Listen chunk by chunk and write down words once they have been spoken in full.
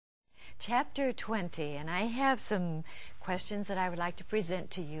chapter 20, and I have some questions that I would like to present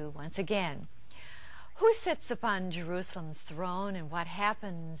to you once again. Who sits upon Jerusalem's throne, and what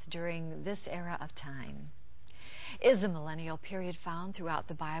happens during this era of time? Is the millennial period found throughout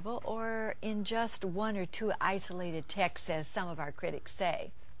the Bible, or in just one or two isolated texts, as some of our critics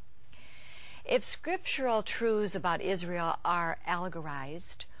say? If scriptural truths about Israel are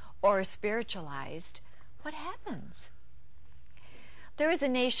allegorized or spiritualized, what happens? There is a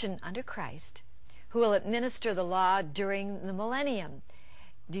nation under Christ who will administer the law during the millennium.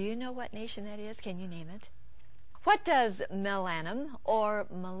 Do you know what nation that is? Can you name it? What does millennium or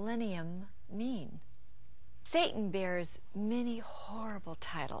millennium mean? Satan bears many horrible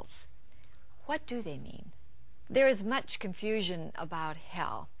titles. What do they mean? There is much confusion about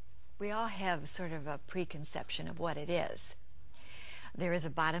hell. We all have sort of a preconception of what it is. There is a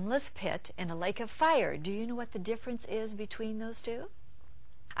bottomless pit and a lake of fire. Do you know what the difference is between those two?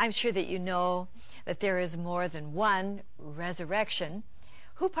 I'm sure that you know that there is more than one resurrection.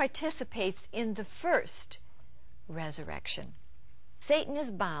 Who participates in the first resurrection? Satan is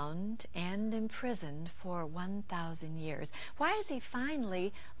bound and imprisoned for 1,000 years. Why is he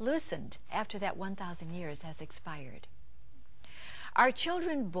finally loosened after that 1,000 years has expired? Are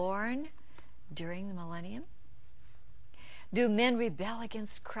children born during the millennium? Do men rebel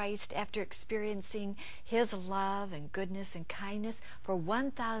against Christ after experiencing his love and goodness and kindness for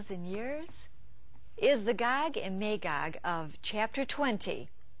 1,000 years? Is the Gog and Magog of chapter 20,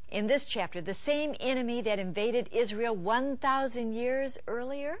 in this chapter, the same enemy that invaded Israel 1,000 years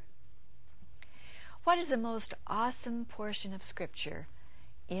earlier? What is the most awesome portion of Scripture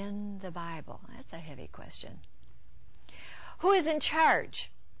in the Bible? That's a heavy question. Who is in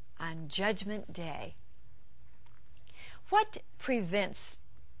charge on Judgment Day? What prevents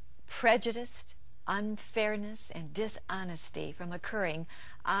prejudice, unfairness, and dishonesty from occurring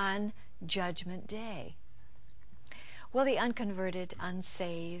on Judgment Day? Will the unconverted,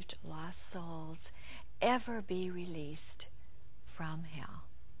 unsaved, lost souls ever be released from hell?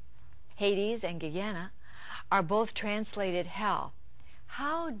 Hades and Gehenna are both translated hell.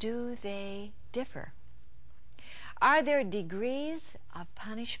 How do they differ? Are there degrees of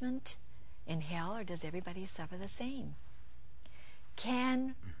punishment in hell, or does everybody suffer the same?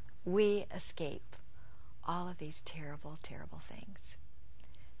 Can we escape all of these terrible, terrible things?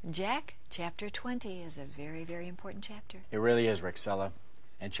 Jack, chapter 20 is a very, very important chapter. It really is, Rixella.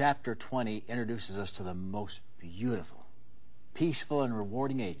 And chapter 20 introduces us to the most beautiful, peaceful, and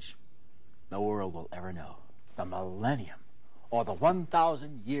rewarding age the world will ever know. The millennium, or the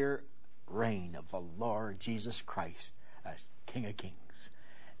 1,000-year reign of the Lord Jesus Christ as King of Kings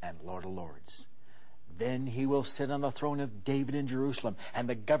and Lord of Lords. Then he will sit on the throne of David in Jerusalem, and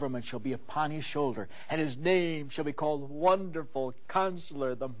the government shall be upon his shoulder, and his name shall be called Wonderful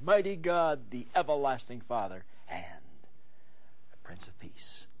Counselor, the Mighty God, the Everlasting Father, and the Prince of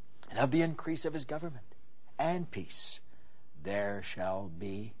Peace. And of the increase of his government and peace there shall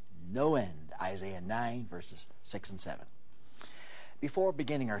be no end. Isaiah 9, verses 6 and 7. Before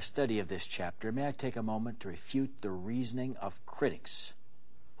beginning our study of this chapter, may I take a moment to refute the reasoning of critics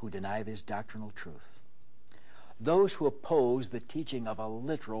who deny this doctrinal truth. Those who oppose the teaching of a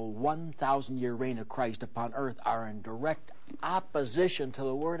literal 1,000-year reign of Christ upon earth are in direct opposition to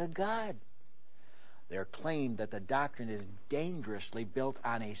the Word of God. Their claim that the doctrine is dangerously built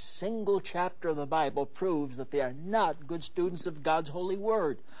on a single chapter of the Bible proves that they are not good students of God's holy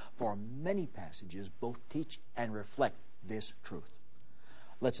Word, for many passages both teach and reflect this truth.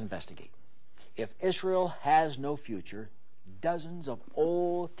 Let's investigate. If Israel has no future, dozens of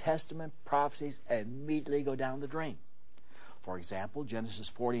Old Testament prophecies immediately go down the drain. For example, Genesis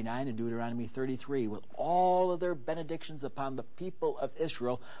 49 and Deuteronomy 33, with all of their benedictions upon the people of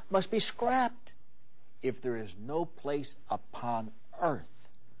Israel, must be scrapped if there is no place upon earth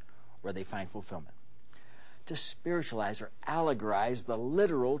where they find fulfillment. To spiritualize or allegorize the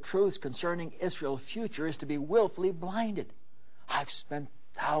literal truths concerning Israel's future is to be willfully blinded. I've spent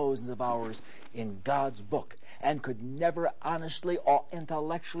thousands of hours in God's book and could never honestly or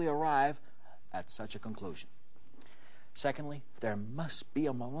intellectually arrive at such a conclusion. Secondly, there must be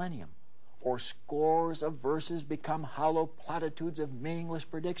a millennium, or scores of verses become hollow platitudes of meaningless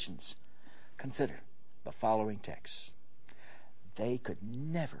predictions. Consider the following texts. They could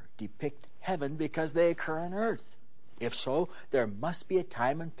never depict heaven because they occur on earth. If so, there must be a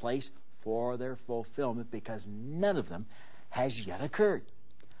time and place for their fulfillment because none of them has yet occurred.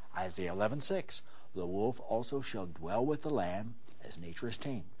 Isaiah 11:6, the wolf also shall dwell with the lamb as nature is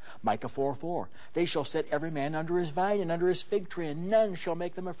tame. Micah 4:4, they shall set every man under his vine and under his fig tree, and none shall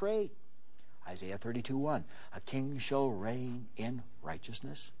make them afraid. Isaiah 32:1, a king shall reign in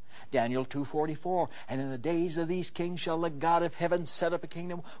righteousness. Daniel 2:44, and in the days of these kings shall the God of heaven set up a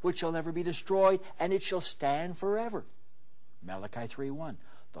kingdom which shall never be destroyed, and it shall stand forever. Malachi 3:1,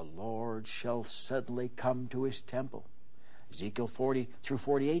 the Lord shall suddenly come to his temple. Ezekiel 40 through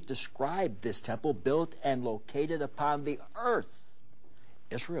 48 describe this temple built and located upon the earth.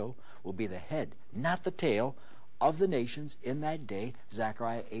 Israel will be the head, not the tail, of the nations in that day.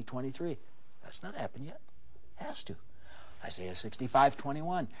 Zechariah 8:23. That's not happened yet. It has to. Isaiah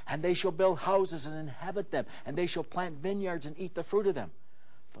 65:21. And they shall build houses and inhabit them, and they shall plant vineyards and eat the fruit of them.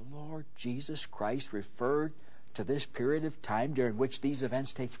 The Lord Jesus Christ referred to this period of time during which these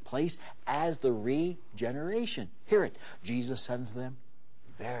events take place as the regeneration. Hear it. Jesus said unto them,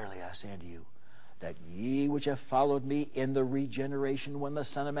 verily I say unto you, that ye which have followed me in the regeneration, when the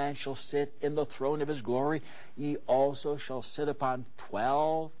Son of Man shall sit in the throne of his glory, ye also shall sit upon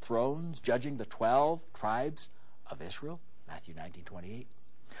 12 thrones, judging the 12 tribes of Israel. Matthew 19:28.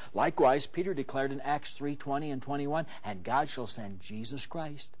 Likewise, Peter declared in Acts 3:20 and 21, and God shall send Jesus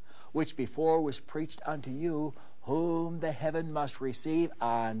Christ, which before was preached unto you, whom the heaven must receive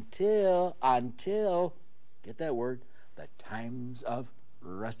until, get that word, the times of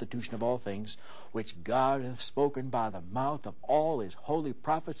restitution of all things, which God hath spoken by the mouth of all his holy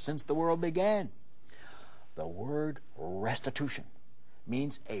prophets since the world began. The word restitution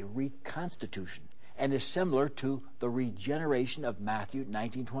means a reconstitution and is similar to the regeneration of Matthew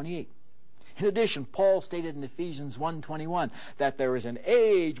 19:28. In addition, Paul stated in Ephesians 1:21 that there is an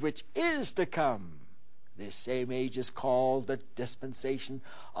age which is to come. This same age is called the dispensation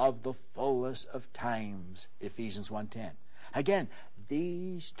of the fullness of times, Ephesians 1:10. Again,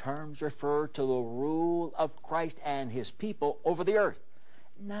 these terms refer to the rule of Christ and his people over the earth,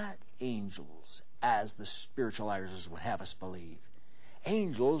 not angels, as the spiritualizers would have us believe.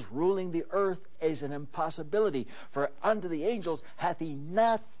 Angels ruling the earth is an impossibility, for unto the angels hath he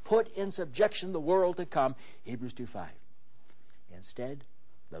not put in subjection the world to come, Hebrews 2:5. Instead,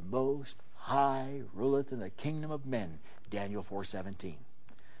 the Most High ruleth in the kingdom of men, Daniel 4:17.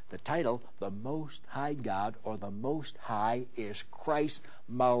 The title, the Most High God, or the Most High, is Christ's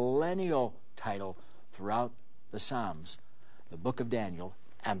millennial title throughout the Psalms, the book of Daniel,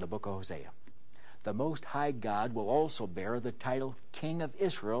 and the book of Hosea. The Most High God will also bear the title King of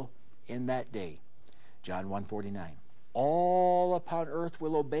Israel in that day. John 1:49. All upon earth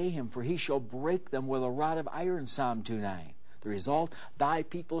will obey him, for he shall break them with a rod of iron, Psalm 2:9. The result, thy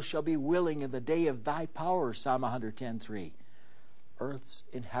people shall be willing in the day of thy power, Psalm 110:3. Earth's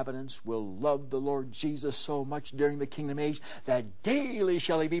inhabitants will love the Lord Jesus so much during the kingdom age that daily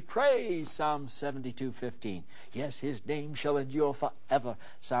shall he be praised, Psalm 72:15. Yes, his name shall endure forever,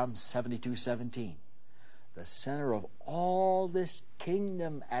 Psalm 72:17. The center of all this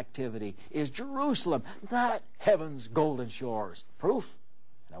kingdom activity is Jerusalem, not heaven's golden shores. Proof?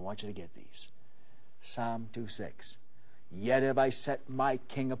 And I want you to get these. Psalm 2:6. Yet have I set my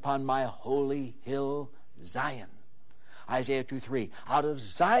king upon my holy hill, Zion. Isaiah 2:3. Out of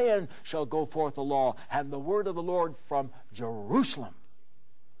Zion shall go forth the law, and the word of the Lord from Jerusalem.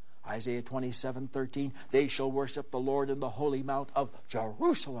 Isaiah 27:13. They shall worship the Lord in the holy mount of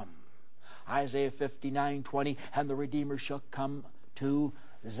Jerusalem. Isaiah 59:20. And the Redeemer shall come to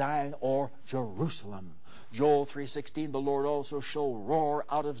Zion, or Jerusalem. Joel 3:16. The Lord also shall roar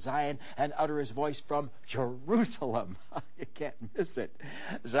out of Zion and utter his voice from Jerusalem. You can't miss it.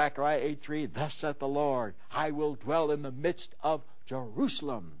 Zechariah 8:3. Thus saith the Lord, I will dwell in the midst of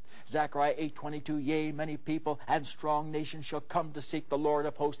Jerusalem. Zechariah 8:22. Yea, many people and strong nations shall come to seek the Lord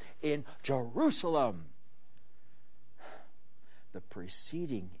of hosts in Jerusalem. The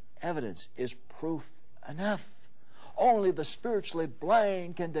preceding evidence is proof enough. Only the spiritually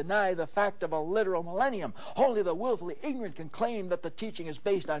blind can deny the fact of a literal millennium. Only the willfully ignorant can claim that the teaching is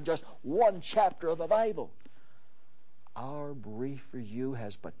based on just one chapter of the Bible. Our brief review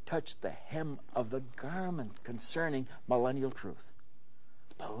has but touched the hem of the garment concerning millennial truth.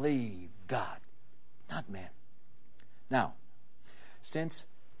 Believe God, not man. Now, since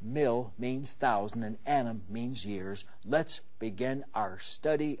mil means thousand and annum means years, let's begin our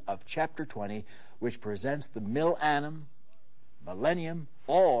study of chapter 20, which presents the millennium,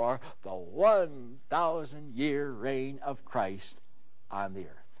 or the 1,000-year reign of Christ on the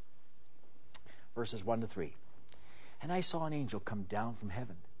earth. Verses 1-3. And I saw an angel come down from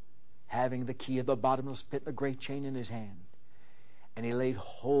heaven, having the key of the bottomless pit and a great chain in his hand. And he laid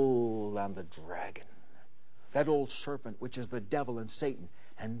hold on the dragon, that old serpent, which is the devil and Satan,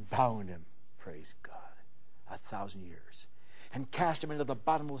 and bound him, praise God, 1,000 years. And cast him into the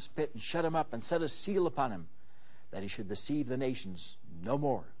bottomless pit, and shut him up, and set a seal upon him, that he should deceive the nations no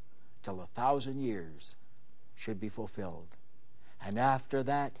more, till 1,000 years should be fulfilled. And after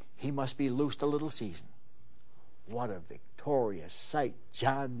that, he must be loosed a little season. What a victorious sight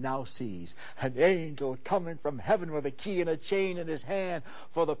John now sees. An angel coming from heaven with a key and a chain in his hand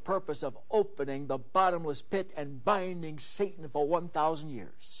for the purpose of opening the bottomless pit and binding Satan for 1,000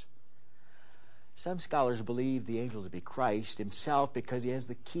 years. Some scholars believe the angel to be Christ himself because he has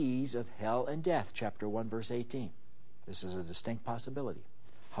the keys of hell and death, chapter 1, verse 18. This is a distinct possibility.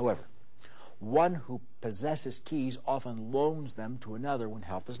 However, one who possesses keys often loans them to another when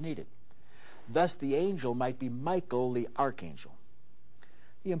help is needed. Thus, the angel might be Michael the archangel.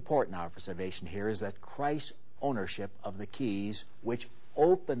 The important observation here is that Christ's ownership of the keys, which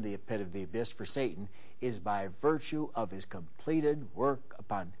open the pit of the abyss for Satan, is by virtue of his completed work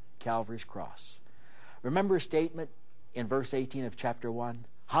upon Calvary's cross. Remember a statement in verse 18 of chapter 1?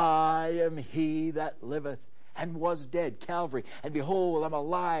 I am he that liveth and was dead, Calvary, and behold, I'm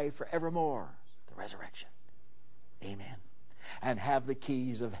alive forevermore, the resurrection. Amen. And have the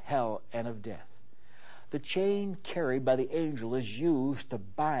keys of hell and of death. The chain carried by the angel is used to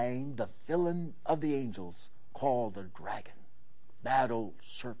bind the villain of the angels, called the dragon, that old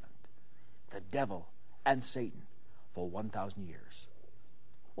serpent, the devil, and Satan, for 1,000 years.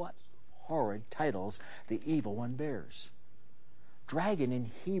 What horrid titles the evil one bears. Dragon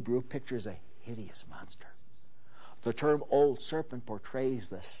in Hebrew pictures a hideous monster. The term old serpent portrays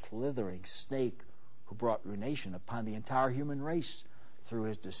the slithering snake who brought ruination upon the entire human race through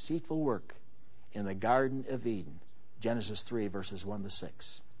his deceitful work in the Garden of Eden, Genesis 3, verses 1 to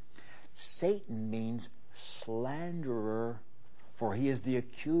 6. Satan means slanderer, for he is the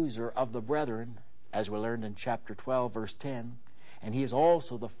accuser of the brethren, as we learned in chapter 12, verse 10, and he is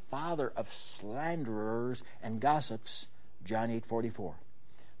also the father of slanderers and gossips, John 8:44.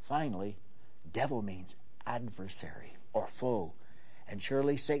 Finally, devil means adversary or foe, and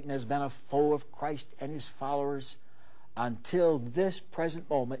surely Satan has been a foe of Christ and his followers until this present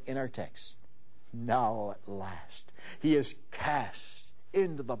moment in our text. Now at last he is cast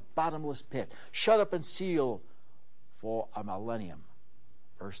into the bottomless pit, shut up and sealed for a millennium.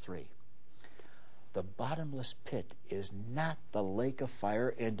 Verse 3. The bottomless pit is not the lake of fire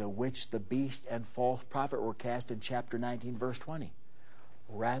into which the beast and false prophet were cast in chapter 19, verse 20.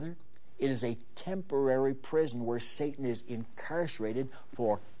 Rather, it is a temporary prison where Satan is incarcerated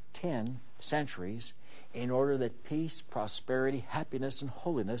for 10 centuries in order that peace, prosperity, happiness, and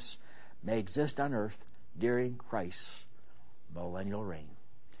holiness may exist on earth during Christ's millennial reign.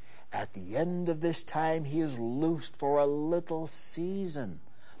 At the end of this time, he is loosed for a little season,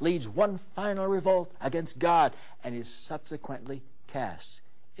 leads one final revolt against God, and is subsequently cast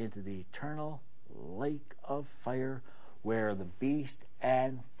into the eternal lake of fire where the beast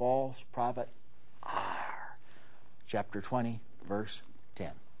and false prophet are. Chapter 20, verse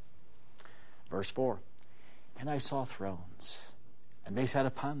 10. Verse 4. And I saw thrones, and they sat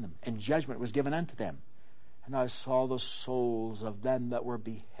upon them, and judgment was given unto them. And I saw the souls of them that were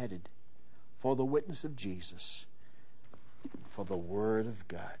beheaded for the witness of Jesus, for the word of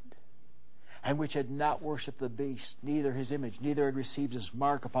God, and which had not worshipped the beast, neither his image, neither had received his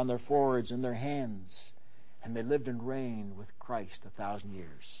mark upon their foreheads and their hands. And they lived and reigned with Christ 1,000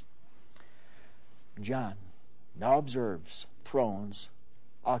 years. John now observes thrones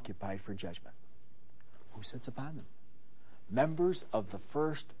occupied for judgment. Who sits upon them? Members of the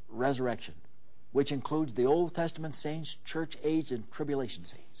first resurrection, which includes the Old Testament saints, church age, and tribulation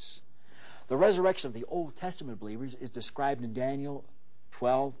saints. The resurrection of the Old Testament believers is described in Daniel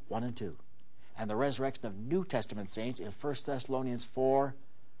 12, 1 and 2. And the resurrection of New Testament saints in 1 Thessalonians 4,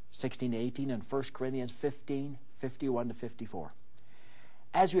 16 to 18, and 1 Corinthians 15, 51 to 54.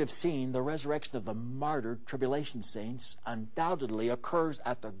 As we have seen, the resurrection of the martyred tribulation saints undoubtedly occurs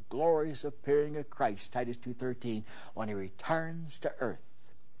at the glorious appearing of Christ, Titus 2:13, when he returns to earth.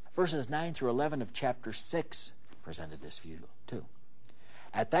 Verses 9 through 11 of chapter 6 presented this view too.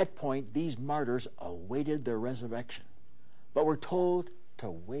 At that point, these martyrs awaited their resurrection, but were told to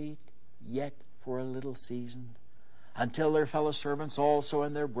wait yet for a little season, until their fellow servants also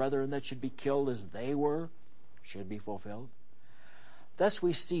and their brethren that should be killed as they were should be fulfilled. Thus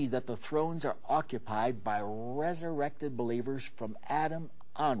we see that the thrones are occupied by resurrected believers from Adam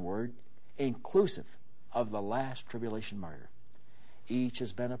onward, inclusive of the last tribulation martyr. Each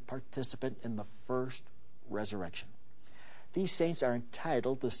has been a participant in the first resurrection. These saints are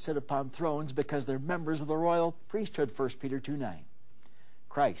entitled to sit upon thrones because they're members of the royal priesthood, 1 Peter 2:9.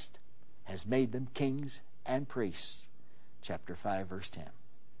 Christ has made them kings and priests, chapter 5, verse 10.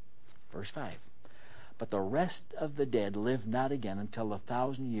 Verse 5. But the rest of the dead live not again until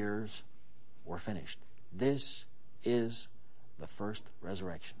 1,000 years were finished. This is the first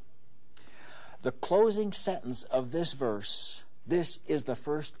resurrection. The closing sentence of this verse, "This is the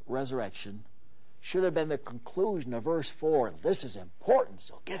first resurrection," should have been the conclusion of verse 4. This is important,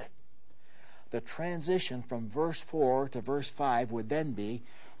 so get it. The transition from verse 4 to verse 5 would then be,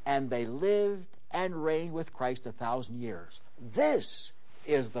 "And they lived and reigned with Christ 1,000 years." This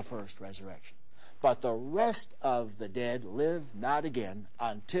is the first resurrection. But the rest of the dead lived not again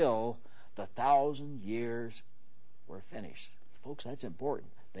until the 1,000 years were finished. Folks, that's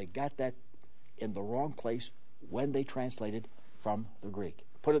important. They got that in the wrong place when they translated from the Greek.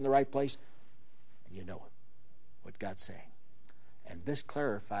 Put it in the right place, and you know it, what God's saying. And this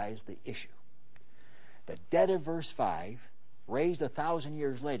clarifies the issue. The dead of verse 5, raised 1,000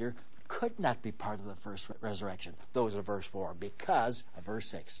 years later, could not be part of the first resurrection, those of verse 4, because of verse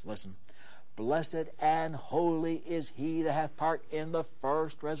 6. Listen. "Blessed and holy is he that hath part in the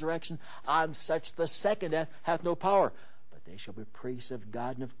first resurrection. On such the second death hath no power. But they shall be priests of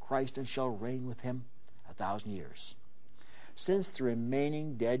God and of Christ, and shall reign with him 1,000 years." Since the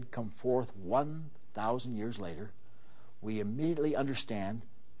remaining dead come forth 1,000 years later, we immediately understand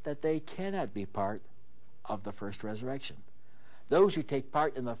that they cannot be part of the first resurrection. Those who take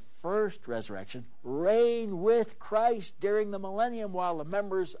part in the first resurrection reign with Christ during the millennium, while the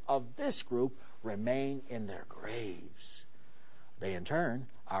members of this group remain in their graves. They, in turn,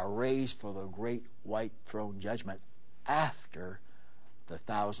 are raised for the great white throne judgment after the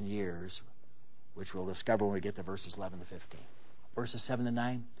 1,000 years, which we'll discover when we get to verses 11 to 15. Verses 7 to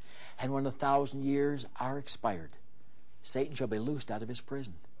 9, "And when 1,000 years are expired, Satan shall be loosed out of his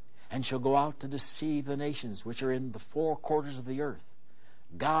prison, and shall go out to deceive the nations which are in the four quarters of the earth,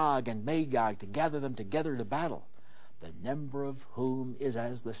 Gog and Magog, to gather them together to battle, the number of whom is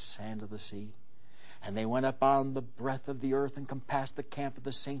as the sand of the sea. And they went up on the breadth of the earth, and compassed the camp of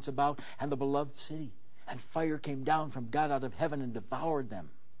the saints about, and the beloved city. And fire came down from God out of heaven, and devoured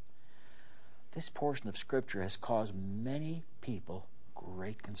them." This portion of Scripture has caused many people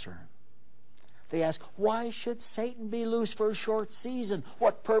great concern. They ask, why should Satan be loose for a short season?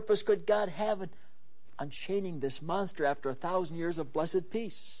 What purpose could God have in unchaining this monster after 1,000 years of blessed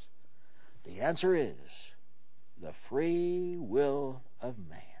peace? The answer is the free will of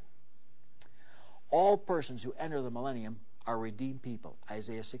man. All persons who enter the millennium are redeemed people,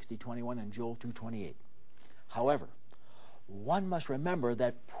 Isaiah 60:21 and Joel 2:28. However, one must remember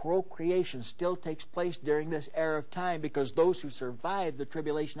that procreation still takes place during this era of time, because those who survive the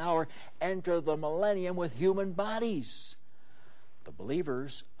tribulation hour enter the millennium with human bodies. The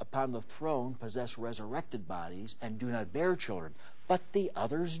believers upon the throne possess resurrected bodies and do not bear children, but the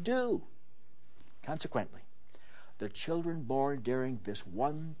others do. Consequently, the children born during this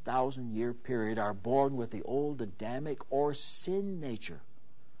 1,000-year period are born with the old Adamic or sin nature,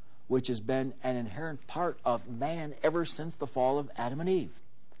 which has been an inherent part of man ever since the fall of Adam and Eve.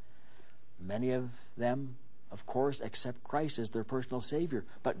 Many of them, of course, accept Christ as their personal Savior,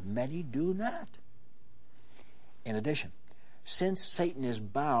 but many do not. In addition, since Satan is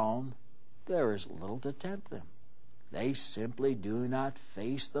bound, there is little to tempt them. They simply do not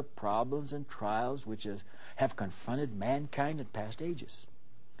face the problems and trials which have confronted mankind in past ages.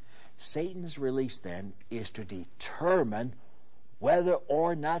 Satan's release, then, is to determine whether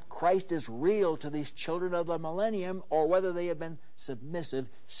or not Christ is real to these children of the millennium, or whether they have been submissive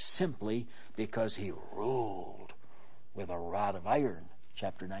simply because he ruled with a rod of iron,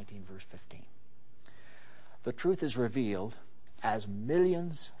 chapter 19, verse 15. The truth is revealed as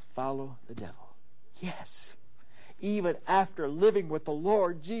millions follow the devil. Yes, even after living with the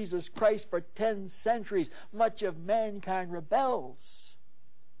Lord Jesus Christ for 10 centuries, much of mankind rebels.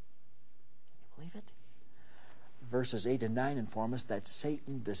 Can you believe it? Verses 8 and 9 inform us that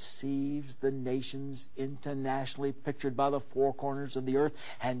Satan deceives the nations internationally pictured by the four corners of the earth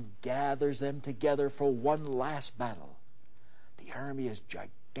and gathers them together for one last battle. The army is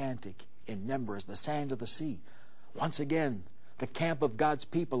gigantic in number as the sand of the sea. Once again, the camp of God's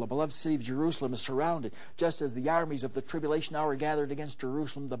people, the beloved city of Jerusalem, is surrounded, just as the armies of the tribulation hour gathered against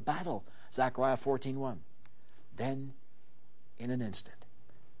Jerusalem to battle. Zechariah 14:1. Then, in an instant,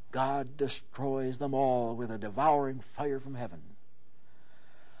 God destroys them all with a devouring fire from heaven.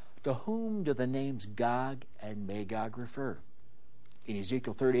 To whom do the names Gog and Magog refer? In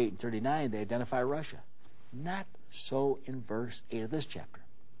Ezekiel 38 and 39, they identify Russia. Not so in verse 8 of this chapter.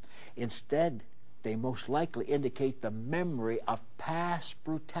 Instead, they most likely indicate the memory of past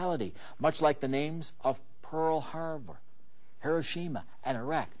brutality, much like the names of Pearl Harbor, Hiroshima, and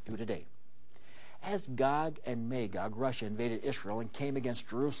Iraq do today. As Gog and Magog, Russia, invaded Israel and came against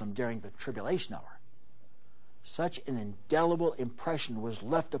Jerusalem during the tribulation hour, such an indelible impression was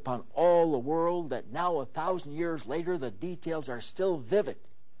left upon all the world that now, 1,000 years later, the details are still vivid.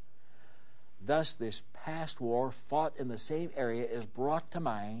 Thus, this past war fought in the same area is brought to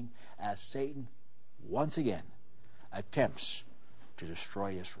mind as Satan once again attempts to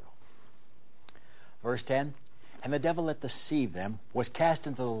destroy Israel. Verse 10, and the devil that deceived them was cast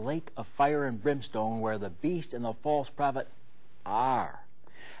into the lake of fire and brimstone, where the beast and the false prophet are,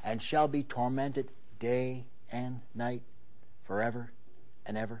 and shall be tormented day and night forever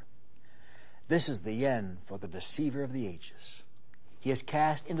and ever. This is the end for the deceiver of the ages. He is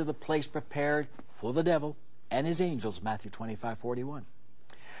cast into the place prepared for the devil and his angels, Matthew 25:41.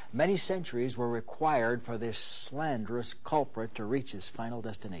 Many centuries were required for this slanderous culprit to reach his final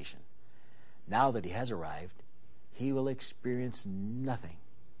destination. Now that he has arrived, he will experience nothing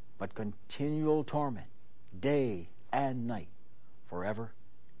but continual torment, day and night, forever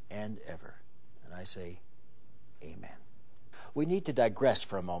and ever. And I say, amen. We need to digress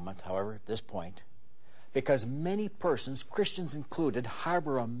for a moment, however, at this point, because many persons, Christians included,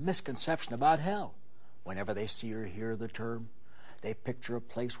 harbor a misconception about hell. Whenever they see or hear the term, they picture a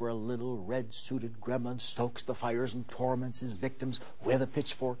place where a little red-suited gremlin stokes the fires and torments his victims with a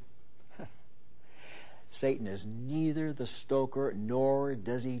pitchfork. Satan is neither the stoker nor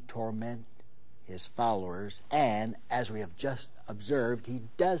does he torment his followers, and, as we have just observed, he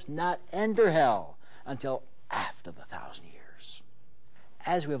does not enter hell until after the 1,000 years.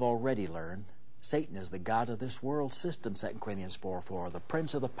 As we have already learned, Satan is the god of this world system, 2 Corinthians 4:4, the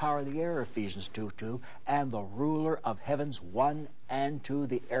prince of the power of the air, Ephesians 2:2, and the ruler of heavens 1 and 2,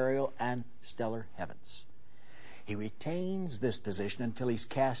 the aerial and stellar heavens. He retains this position until he's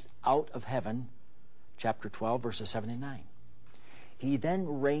cast out of heaven, chapter 12, verses 7 and 9. He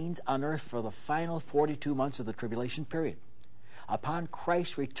then reigns on earth for the final 42 months of the tribulation period. Upon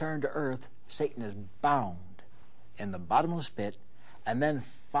Christ's return to earth, Satan is bound in the bottomless pit, and then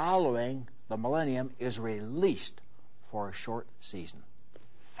following the millennium is released for a short season.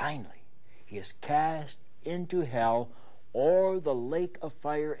 Finally, he is cast into hell, or the lake of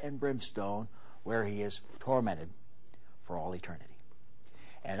fire and brimstone, where he is tormented for all eternity.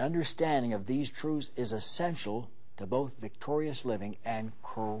 An understanding of these truths is essential to both victorious living and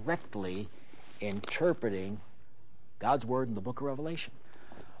correctly interpreting God's Word in the book of Revelation.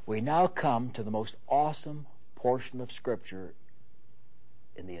 We now come to the most awesome portion of Scripture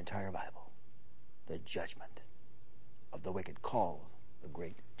in the entire Bible, the judgment of the wicked, called the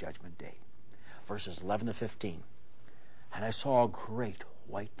Great Judgment Day. Verses 11 to 15. And I saw a great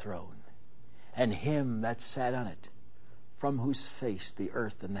white throne, and him that sat on it, from whose face the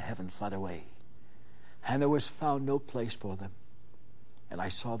earth and the heaven fled away. And there was found no place for them. And I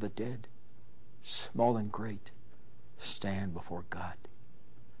saw the dead, small and great, stand before God.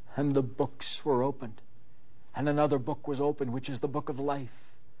 And the books were opened. And another book was opened, which is the book of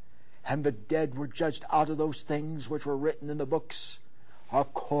life. And the dead were judged out of those things which were written in the books,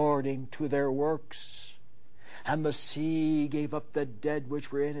 according to their works. And the sea gave up the dead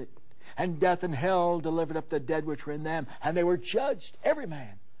which were in it, and death and hell delivered up the dead which were in them, and they were judged, every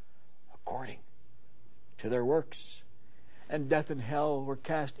man, according to their works. And death and hell were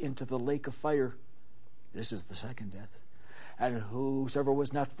cast into the lake of fire. This is the second death. And whosoever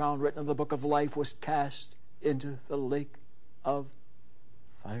was not found written in the book of life was cast into the lake of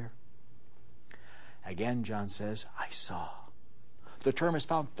fire. Again, John says, I saw. The term is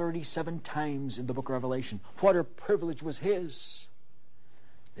found 37 times in the book of Revelation. What a privilege was his.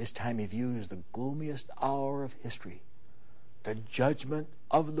 This time he views the gloomiest hour of history, the judgment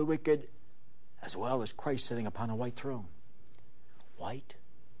of the wicked, as well as Christ sitting upon a white throne. White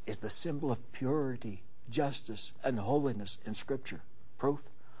is the symbol of purity, justice, and holiness in Scripture. Proof,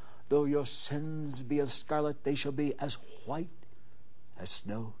 though your sins be as scarlet, they shall be as white as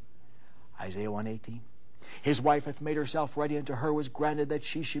snow. Isaiah 1:18. His wife hath made herself ready, and to her was granted that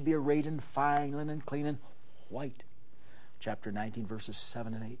she should be arrayed in fine linen, clean and white. Chapter 19, verses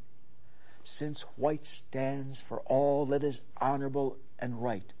 7 and 8. Since white stands for all that is honorable and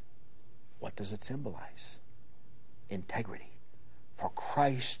right, what does it symbolize? Integrity. For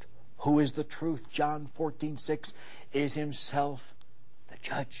Christ, who is the truth, John 14:6, is himself the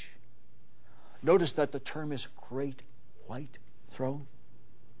judge. Notice that the term is great white throne.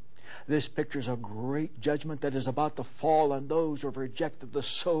 This pictures a great judgment that is about to fall on those who have rejected the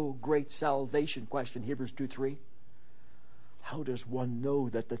so great salvation. Question, Hebrews 2:3. How does one know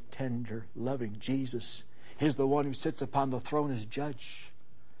that the tender, loving Jesus is the one who sits upon the throne as judge?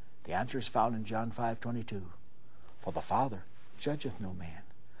 The answer is found in John 5:22. For the Father judgeth no man,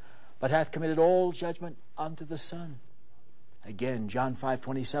 but hath committed all judgment unto the Son. Again, John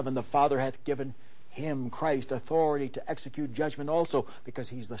 5:27, the Father hath given him, Christ, authority to execute judgment also, because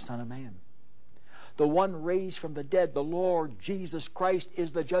he's the Son of Man. The one raised from the dead, the Lord Jesus Christ,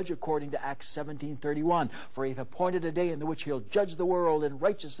 is the judge according to Acts 17:31. For he hath appointed a day in the which he'll judge the world in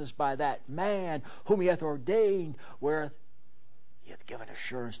righteousness by that man whom he hath ordained, wherewith he hath given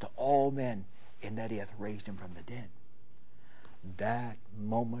assurance to all men, in that he hath raised him from the dead. That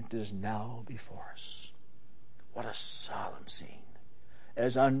moment is now before us. What a solemn scene,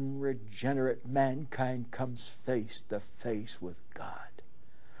 as unregenerate mankind comes face to face with God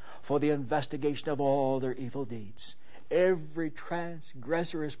for the investigation of all their evil deeds. Every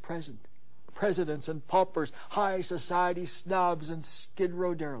transgressor is present. Presidents and paupers, high society snobs and skid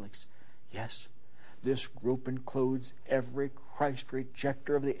row derelicts. Yes, this group includes every Christ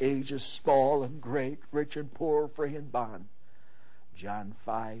rejecter of the ages, small and great, rich and poor, free and bond. John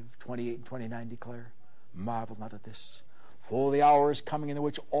 5:28 and 29 declare, marvel not at this, for the hour is coming in the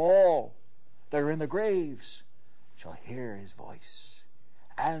which all that are in the graves shall hear his voice,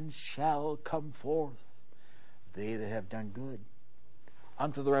 and shall come forth, they that have done good,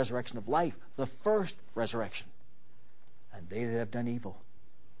 unto the resurrection of life, the first resurrection, and they that have done evil,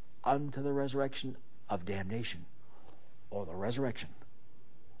 unto the resurrection of damnation, or the resurrection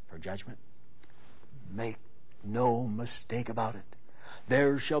for judgment. Make no mistake about it.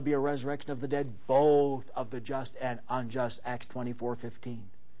 There shall be a resurrection of the dead, both of the just and unjust, Acts 24:15.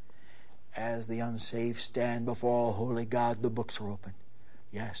 As the unsaved stand before holy God, the books are open.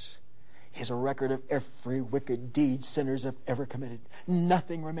 Yes, is a record of every wicked deed sinners have ever committed.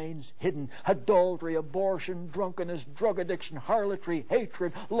 Nothing remains hidden. Adultery, abortion, drunkenness, drug addiction, harlotry,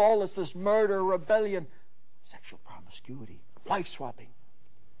 hatred, lawlessness, murder, rebellion, sexual promiscuity, wife swapping,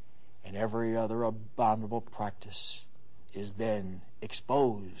 and every other abominable practice is then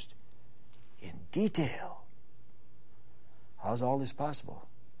exposed in detail. How is all this possible?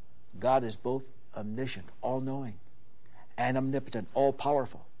 God is both omniscient, all-knowing, and omnipotent,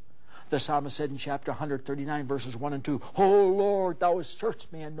 all-powerful. The psalmist said in chapter 139, verses 1 and 2, O Lord, thou hast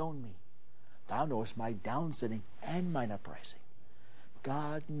searched me and known me. Thou knowest my downsitting and mine uprising.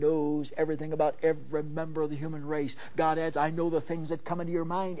 God knows everything about every member of the human race. God adds, I know the things that come into your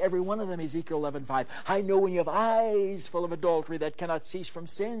mind, every one of them, Ezekiel 11:5. I know when you have eyes full of adultery that cannot cease from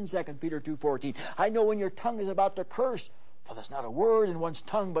sin, 2 Peter 2:14. I know when your tongue is about to curse, for there's not a word in one's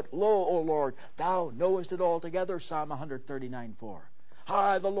tongue, but lo, O Lord, thou knowest it altogether, Psalm 139:4.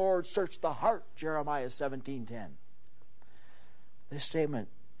 I, the Lord, search the heart, Jeremiah 17:10. This statement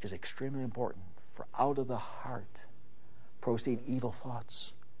is extremely important, for out of the heart proceed evil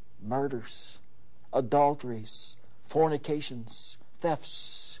thoughts, murders, adulteries, fornications,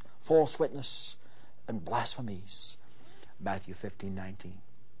 thefts, false witness, and blasphemies. Matthew 15:19.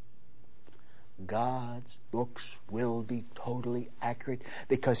 God's books will be totally accurate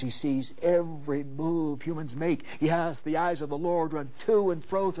because he sees every move humans make. Yes, the eyes of the Lord run to and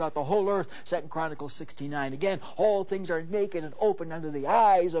fro throughout the whole earth. 2 Chronicles 16:9. Again, all things are naked and open under the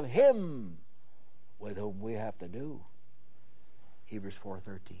eyes of him with whom we have to do. Hebrews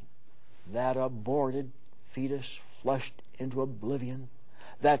 4:13. That aborted fetus flushed into oblivion,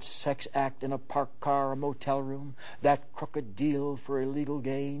 that sex act in a parked car or motel room, that crooked deal for illegal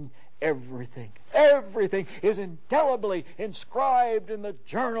gain, everything is indelibly inscribed in the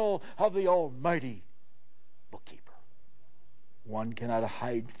journal of the Almighty Bookkeeper. One cannot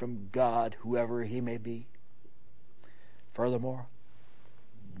hide from God, whoever he may be. Furthermore,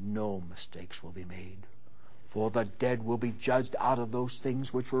 no mistakes will be made, for the dead will be judged out of those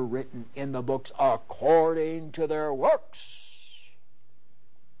things which were written in the books according to their works.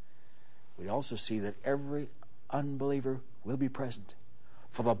 We also see that every unbeliever will be present.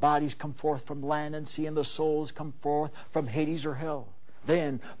 For the bodies come forth from land and sea, and the souls come forth from Hades or hell.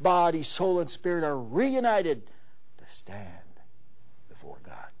 Then body, soul, and spirit are reunited to stand before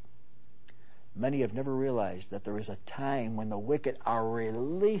God. Many have never realized that there is a time when the wicked are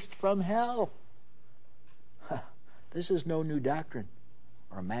released from hell. This is no new doctrine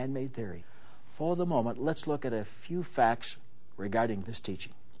or a man-made theory. For the moment, let's look at a few facts regarding this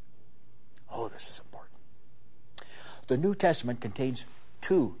teaching. Oh, this is important. The New Testament contains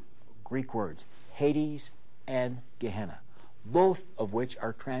two Greek words, Hades and Gehenna, both of which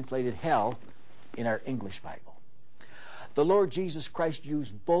are translated hell in our English Bible. The Lord Jesus Christ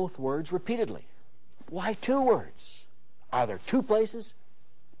used both words repeatedly. Why two words? Are there two places?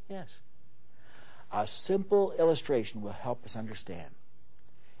 Yes. A simple illustration will help us understand.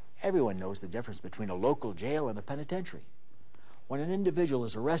 Everyone knows the difference between a local jail and a penitentiary. When an individual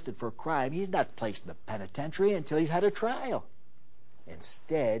is arrested for a crime, he's not placed in the penitentiary until he's had a trial.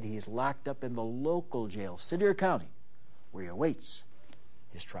 Instead, he's locked up in the local jail, city or county, where he awaits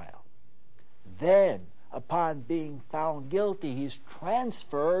his trial. Then, upon being found guilty, he's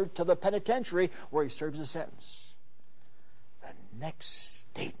transferred to the penitentiary where he serves a sentence. The next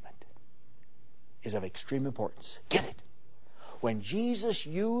statement is of extreme importance. Get it? When Jesus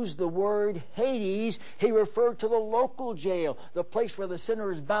used the word Hades, he referred to the local jail, the place where the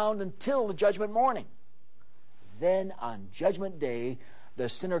sinner is bound until the judgment morning. Then on Judgment Day, the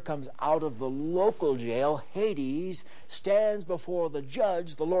sinner comes out of the local jail, Hades, stands before the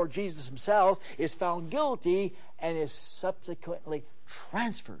judge, the Lord Jesus himself, is found guilty, and is subsequently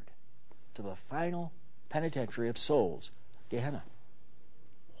transferred to the final penitentiary of souls, Gehenna.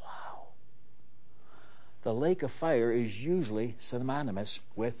 Wow. The lake of fire is usually synonymous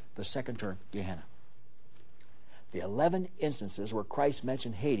with the second term, Gehenna. The 11 instances where Christ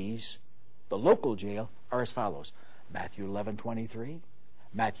mentioned Hades, the local jail, are as follows. Matthew 11:23,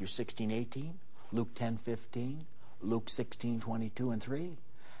 Matthew 16:18, Luke 10:15, Luke 16:22 and 3,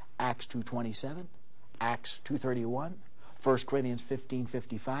 Acts 2:27, Acts 2:31, 1 Corinthians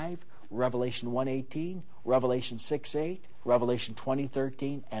 15:55, Revelation 1:18, Revelation 6:8, Revelation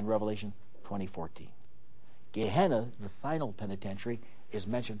 20:13, and Revelation 20:14. Gehenna, the final penitentiary, is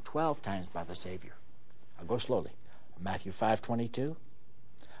mentioned 12 times by the Savior. I'll go slowly. Matthew 5:22,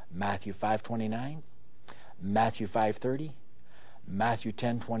 Matthew 5:29, Matthew 5:30, Matthew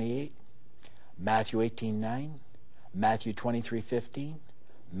 10:28, Matthew 18:9, Matthew 23:15,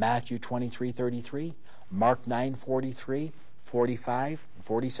 Matthew 23:33, Mark 9:43, 45,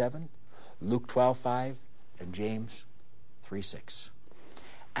 47, Luke 12:5, and James 3:6.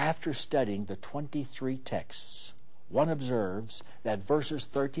 After studying the 23 texts, one observes that verses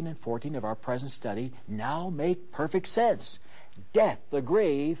 13 and 14 of our present study now make perfect sense. Death, the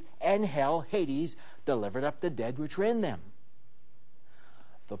grave, and hell, Hades, delivered up the dead which were in them.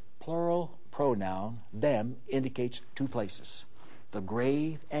 The plural pronoun, them, indicates two places, the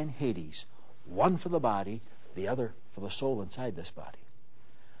grave and Hades, one for the body, the other for the soul inside this body.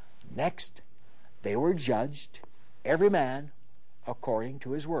 Next, they were judged, every man according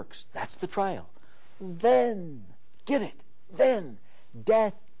to his works. That's the trial. Then, get it, then,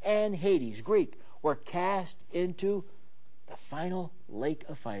 death and Hades, Greek, were cast into the final lake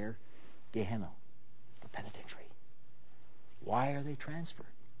of fire, Gehenna, the penitentiary. Why are they transferred?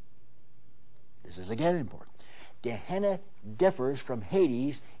 This is again important. Gehenna differs from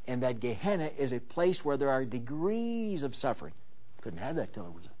Hades in that Gehenna is a place where there are degrees of suffering. Couldn't have that till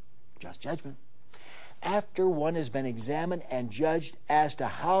it was a just judgment. After one has been examined and judged as to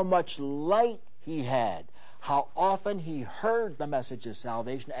how much light he had, how often he heard the message of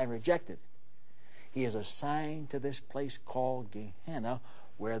salvation and rejected, he is assigned to this place called Gehenna,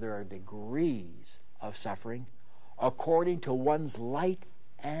 where there are degrees of suffering according to one's light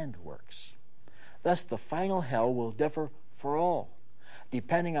and works. Thus, the final hell will differ for all,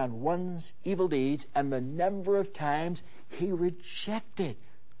 depending on one's evil deeds and the number of times he rejected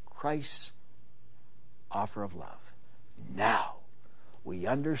Christ's offer of love. Now, we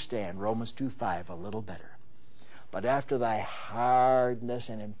understand Romans 2:5 a little better. But after thy hardness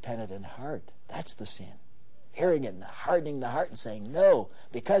and impenitent heart, that's the sin. Hearing it and hardening the heart and saying no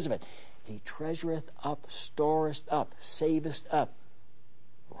because of it. He treasureth up, storest up, savest up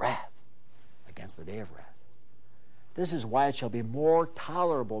wrath against the day of wrath. This is why it shall be more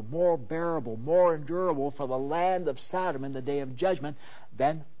tolerable, more bearable, more endurable for the land of Sodom in the day of judgment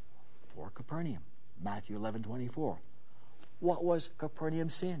than for Capernaum. Matthew 11:24. What was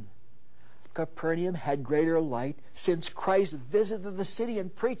Capernaum's sin? Capernaum had greater light since Christ visited the city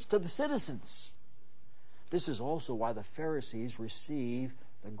and preached to the citizens. This is also why the Pharisees receive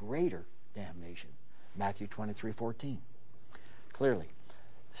the greater damnation. Matthew 23:14. Clearly,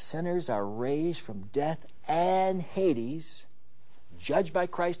 sinners are raised from death and Hades, judged by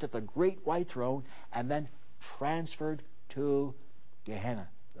Christ at the great white throne, and then transferred to Gehenna,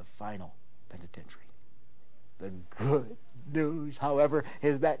 the final penitentiary. The good news, however,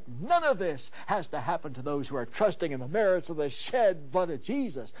 is that none of this has to happen to those who are trusting in the merits of the shed blood of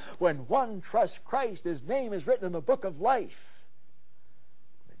Jesus. When one trusts Christ, his name is written in the book of life.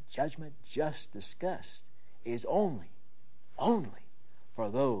 The judgment just discussed is only for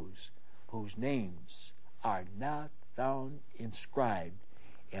those whose names are not found inscribed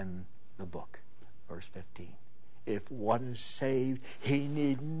in the book. Verse 15. If one is saved, he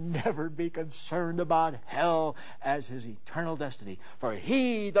need never be concerned about hell as his eternal destiny. For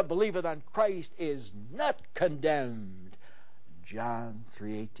he that believeth on Christ is not condemned. John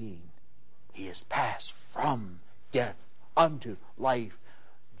 3:18. He is passed from death unto life.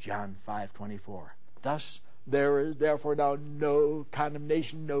 John 5:24. Thus there is therefore now no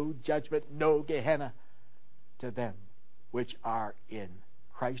condemnation, no judgment, no Gehenna to them which are in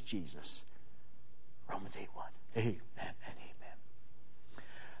Christ Jesus. Romans 8:1. Amen and amen.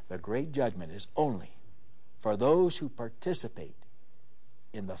 The great judgment is only for those who participate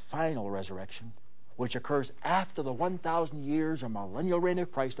in the final resurrection, which occurs after the 1,000 years or millennial reign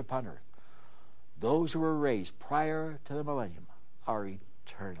of Christ upon earth. Those who were raised prior to the millennium are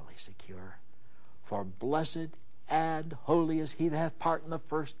eternally secure. For blessed and holy is he that hath part in the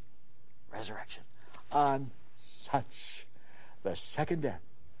first resurrection. On such the second death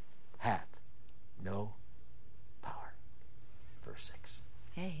hath no power. Verse 6.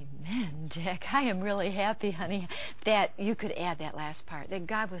 Amen, Dick. I am really happy, honey, that you could add that last part, that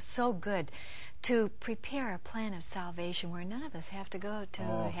God was so good to prepare a plan of salvation where none of us have to go to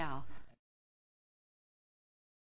hell.